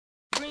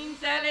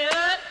Sally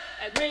up,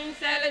 green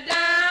Sally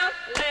down.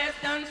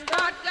 Last done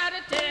start,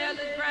 gotta tell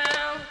the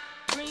ground.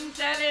 Green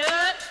Sally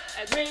up,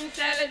 green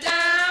Sally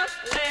down.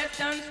 Last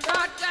done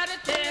start, gotta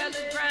tell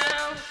the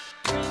ground.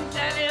 Green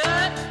Sally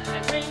up,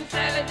 green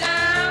Sally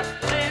down.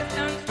 Last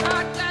done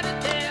start, gotta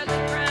tell the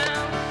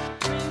ground.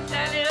 Green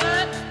Sally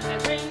up,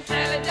 green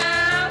Sally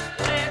down.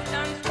 Last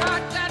done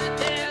start, gotta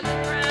tell the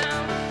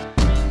ground.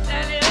 Green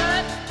Sally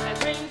up,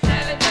 green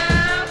Sally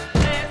down.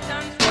 Last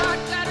done start,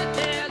 gotta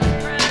tell the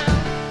ground.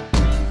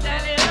 Green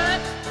Sally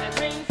up,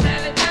 green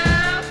Sally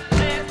down.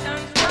 Last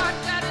done start,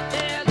 gotta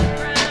tell the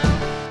ground.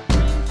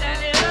 Green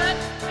Sally up,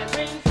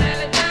 green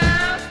Sally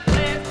down.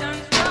 Last done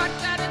start,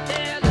 gotta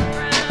tell the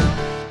ground.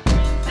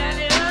 Green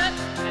Sally up,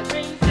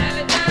 green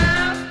Sally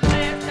down.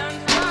 Last done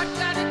start,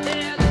 gotta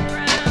tell the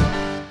ground.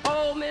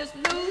 Oh, Miss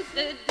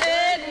Lucy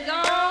dead and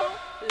gone,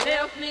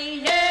 left me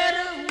here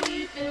to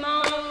weep and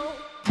moan.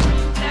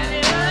 Green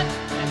Sally up,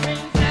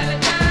 green Sally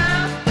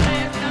down.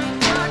 Last done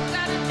start,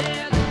 gotta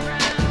tell the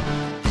ground.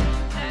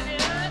 Green Sally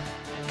up,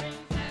 green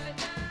Sally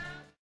down.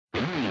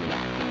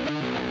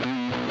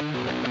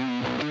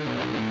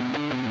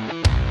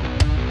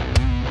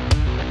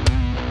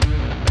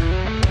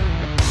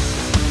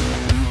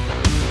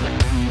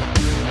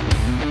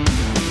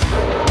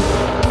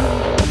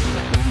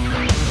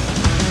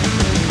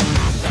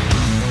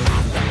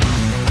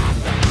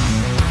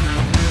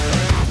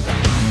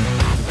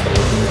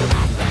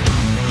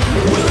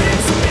 Well,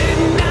 it's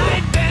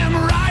midnight, damn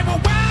right,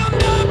 we're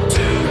wound up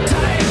too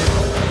tight.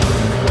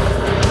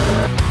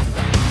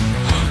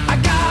 I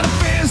got a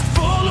fist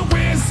full of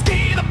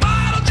whiskey, the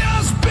bottle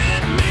just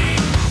bit me.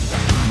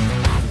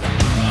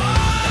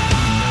 Oh,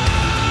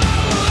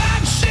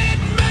 that shit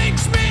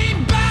makes me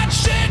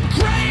batshit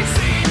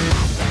crazy.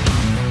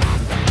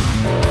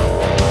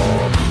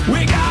 We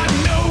got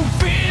no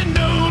fear,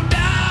 no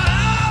doubt,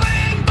 all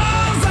in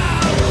balls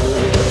out.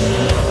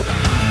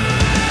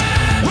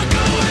 We're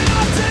going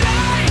out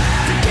tonight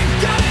to kick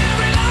out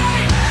every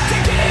light,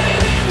 take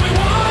anything we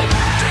want,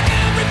 drink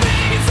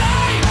everything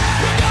inside.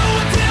 We're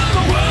going till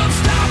the world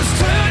stops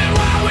turning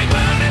while we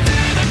burn it to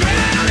the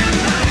ground at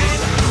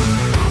night.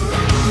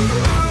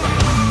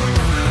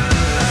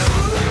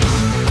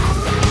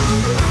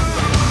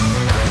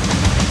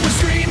 We're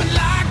screaming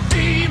like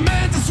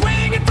demons and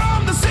swinging from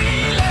the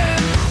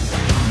ceiling.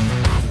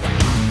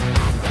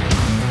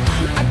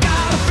 I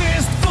got a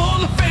fist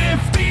full of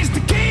 50s,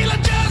 tequila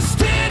just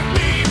hit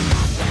me.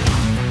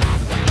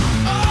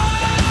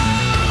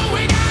 Oh,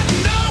 we got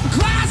no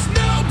class,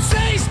 no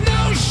taste,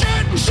 no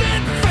shirt and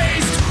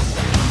shit-faced.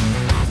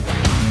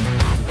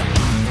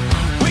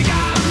 We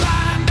got 'em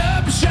lined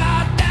up,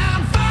 shot down,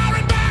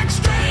 firing back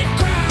straight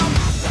crown.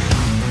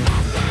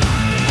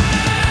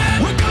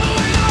 We're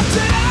going out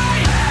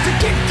tonight to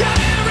kick out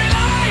every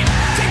light,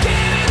 take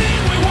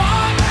anything we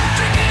want,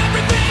 drink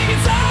everything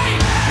inside.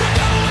 We're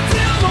going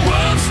till the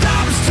world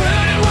stops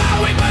turning while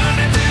we burn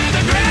it to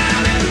the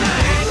ground at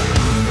night.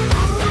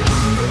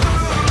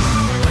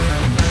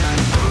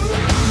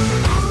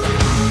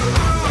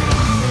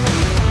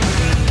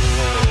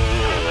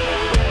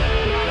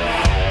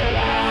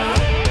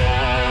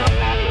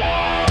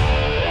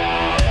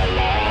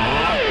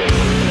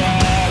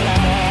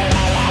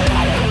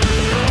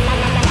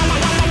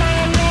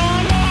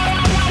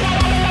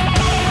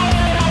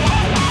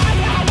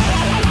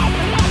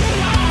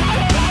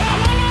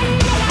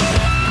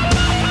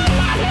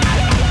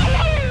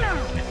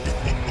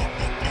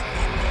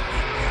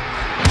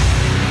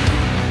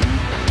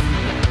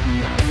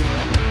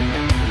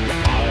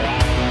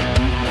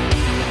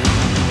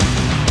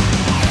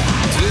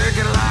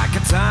 Ticking like a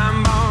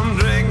time bomb,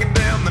 drinking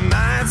till the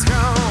night's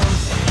gone.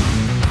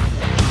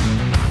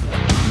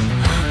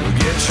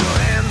 Get your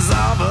hands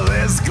off of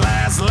this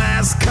glass,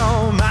 last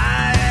call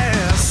my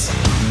ass.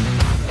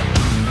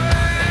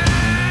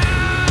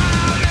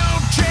 No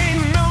chain,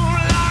 no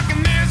lock,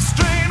 and this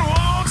train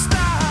won't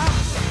stop.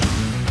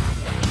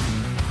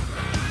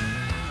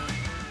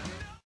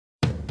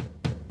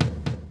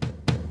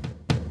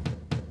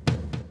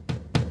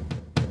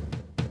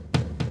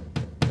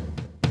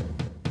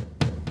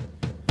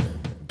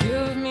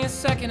 Give me a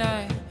second,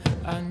 I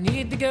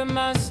need to get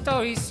my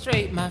story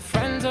straight. My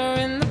friends are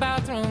in the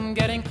bathroom,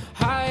 getting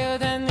higher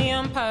than the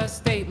Empire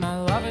State. My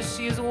lover,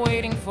 she is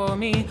waiting for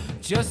me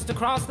just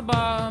across the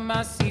bar.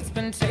 My seat's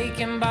been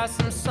taken by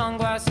some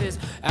sunglasses,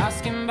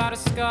 asking about a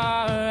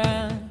scar.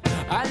 And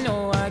I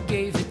know I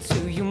gave it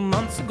to you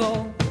months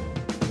ago.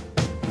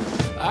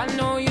 I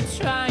know you're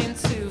trying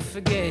to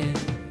forget,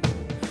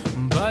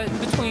 but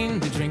between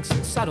the drinks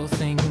and subtle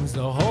things,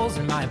 the holes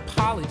in my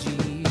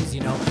apologies,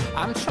 you know,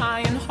 I'm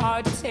trying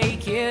hard to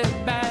take it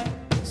back.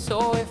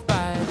 So if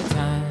by the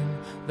time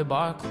the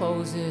bar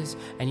closes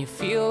and you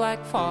feel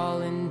like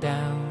falling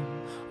down,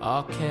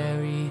 I'll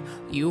carry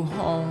you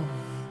home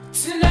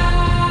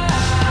tonight.